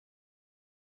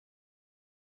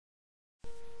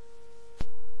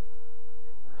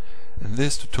In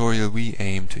this tutorial we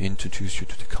aim to introduce you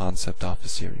to the concept of a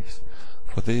series.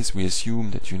 For this we assume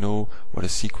that you know what a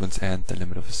sequence and the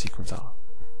limit of a sequence are.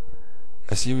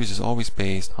 A series is always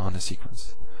based on a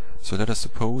sequence. So let us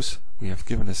suppose we have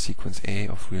given a sequence A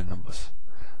of real numbers.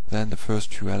 Then the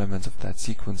first two elements of that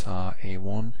sequence are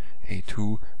A1,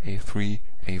 A2, A3,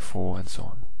 A4 and so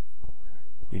on.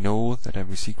 We know that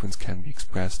every sequence can be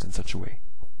expressed in such a way.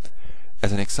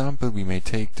 As an example, we may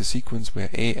take the sequence where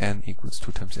an equals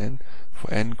 2 times n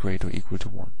for n greater or equal to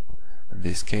 1. In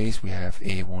this case we have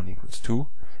a1 equals 2,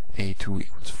 a2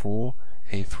 equals 4,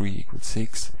 a3 equals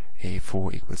 6,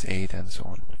 a4 equals 8 and so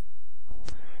on.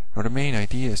 Now the main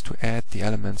idea is to add the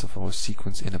elements of our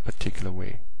sequence in a particular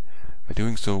way. By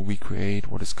doing so we create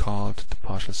what is called the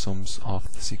partial sums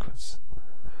of the sequence.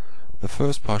 The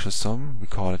first partial sum, we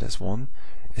call it as 1,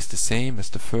 is the same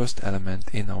as the first element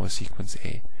in our sequence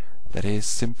A. That is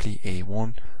simply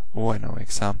a1, or in our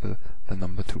example, the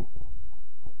number 2.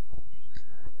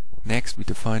 Next we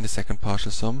define the second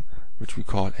partial sum, which we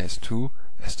call s2,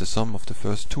 as the sum of the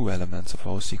first two elements of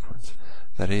our sequence.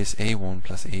 That is a1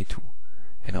 plus a2.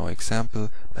 In our example,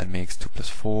 that makes 2 plus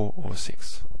 4 or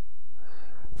 6.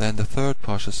 Then the third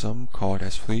partial sum, called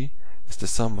s3, is the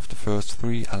sum of the first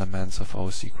three elements of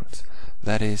our sequence.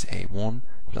 That is a1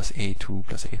 plus a2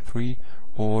 plus a3,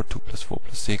 or 2 plus 4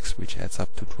 plus 6, which adds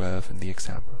up to 12 in the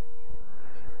example.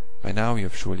 By now you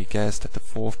have surely guessed that the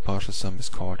fourth partial sum is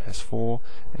called S4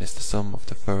 and is the sum of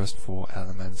the first four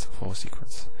elements of our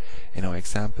sequence. In our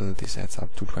example this adds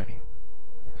up to 20.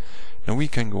 Now we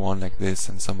can go on like this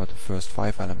and sum up the first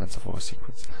 5 elements of our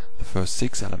sequence, the first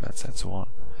 6 elements and so on.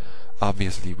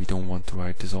 Obviously we don't want to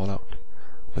write this all out.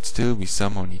 But still we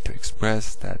somehow need to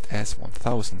express that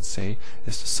S1000, say,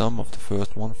 is the sum of the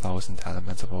first 1000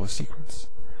 elements of our sequence.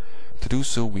 To do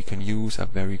so we can use a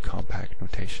very compact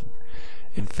notation.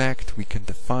 In fact, we can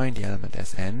define the element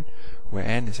as n, where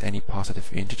n is any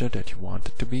positive integer that you want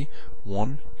it to be,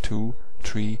 1, 2,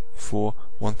 3, 4,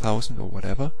 1000 or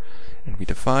whatever, and we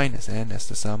define as n as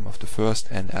the sum of the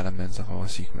first n elements of our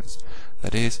sequence.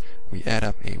 That is, we add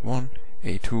up a1,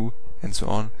 a2, and so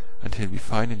on, until we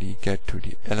finally get to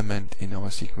the element in our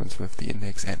sequence with the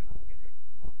index n.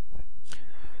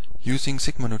 Using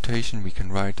sigma notation we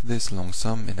can write this long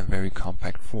sum in a very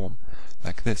compact form,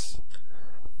 like this.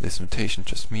 This notation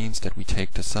just means that we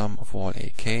take the sum of all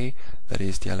ak, that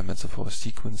is the elements of our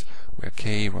sequence, where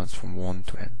k runs from 1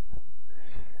 to n.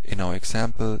 In our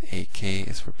example, ak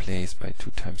is replaced by 2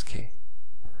 times k.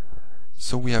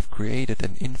 So we have created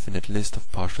an infinite list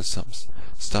of partial sums,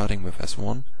 starting with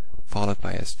s1, followed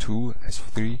by s2,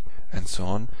 s3, and so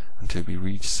on, until we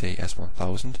reach, say,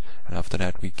 s1000, and after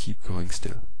that we keep going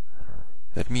still.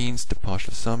 That means the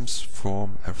partial sums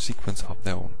form a sequence of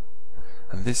their own,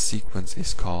 and this sequence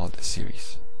is called a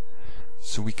series.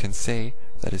 So we can say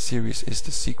that a series is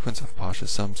the sequence of partial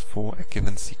sums for a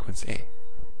given sequence A.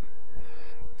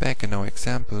 Back in our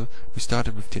example, we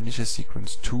started with the initial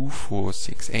sequence 2, 4,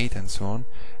 6, 8, and so on,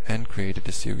 and created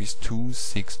a series 2,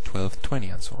 6, 12, 20,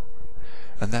 and so on.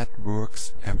 And that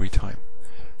works every time.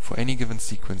 For any given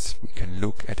sequence we can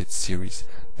look at its series,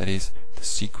 that is, the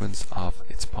sequence of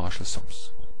its partial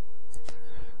sums.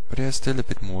 But there is still a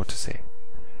bit more to say.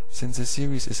 Since a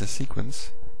series is a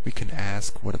sequence, we can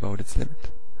ask what about its limit.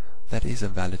 That is a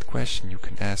valid question you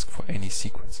can ask for any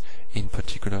sequence, in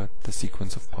particular the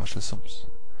sequence of partial sums.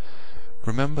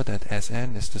 Remember that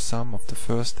Sn is the sum of the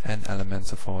first n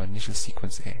elements of our initial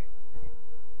sequence A.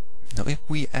 Now if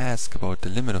we ask about the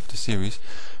limit of the series,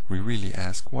 we really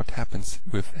ask what happens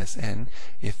with Sn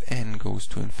if n goes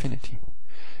to infinity.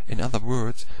 In other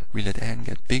words, we let n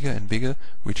get bigger and bigger,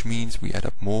 which means we add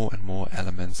up more and more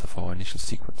elements of our initial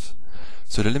sequence.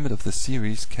 So the limit of the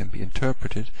series can be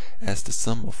interpreted as the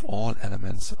sum of all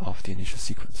elements of the initial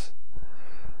sequence.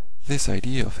 This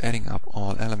idea of adding up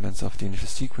all elements of the initial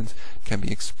sequence can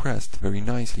be expressed very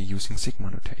nicely using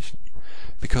sigma notation.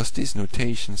 Because this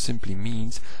notation simply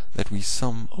means that we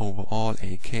sum over all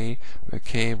ak, where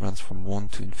k runs from 1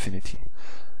 to infinity.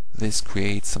 This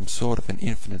creates some sort of an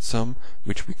infinite sum,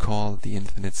 which we call the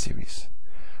infinite series.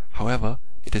 However,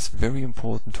 it is very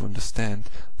important to understand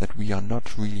that we are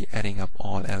not really adding up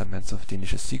all elements of the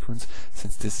initial sequence,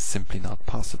 since this is simply not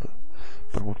possible.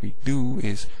 But what we do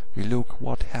is we look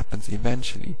what happens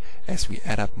eventually as we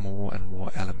add up more and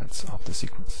more elements of the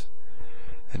sequence.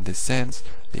 In this sense,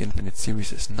 the infinite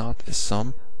series is not a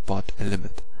sum, but a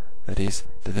limit. That is,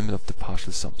 the limit of the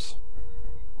partial sums.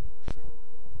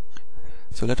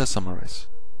 So let us summarize.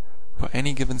 For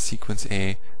any given sequence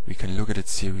A, we can look at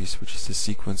its series, which is the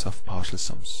sequence of partial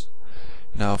sums.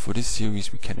 Now for this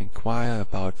series we can inquire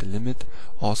about the limit,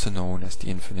 also known as the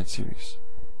infinite series.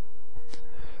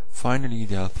 Finally,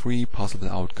 there are three possible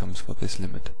outcomes for this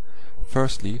limit.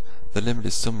 Firstly, the limit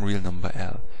is some real number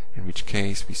L, in which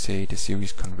case we say the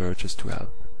series converges to L.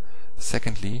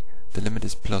 Secondly, the limit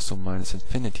is plus or minus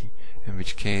infinity, in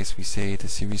which case we say the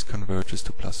series converges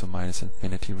to plus or minus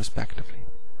infinity respectively.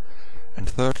 And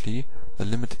thirdly, the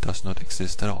limit does not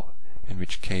exist at all, in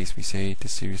which case we say the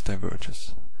series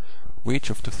diverges. Which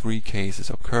of the three cases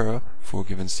occur for a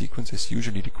given sequence is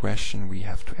usually the question we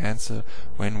have to answer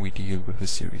when we deal with a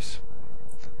series.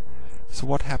 So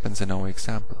what happens in our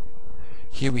example?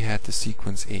 Here we had the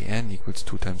sequence an equals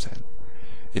 2 times n.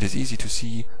 It is easy to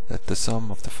see that the sum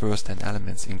of the first n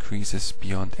elements increases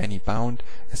beyond any bound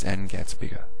as n gets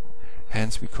bigger.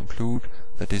 Hence we conclude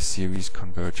that this series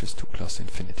converges to plus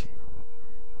infinity.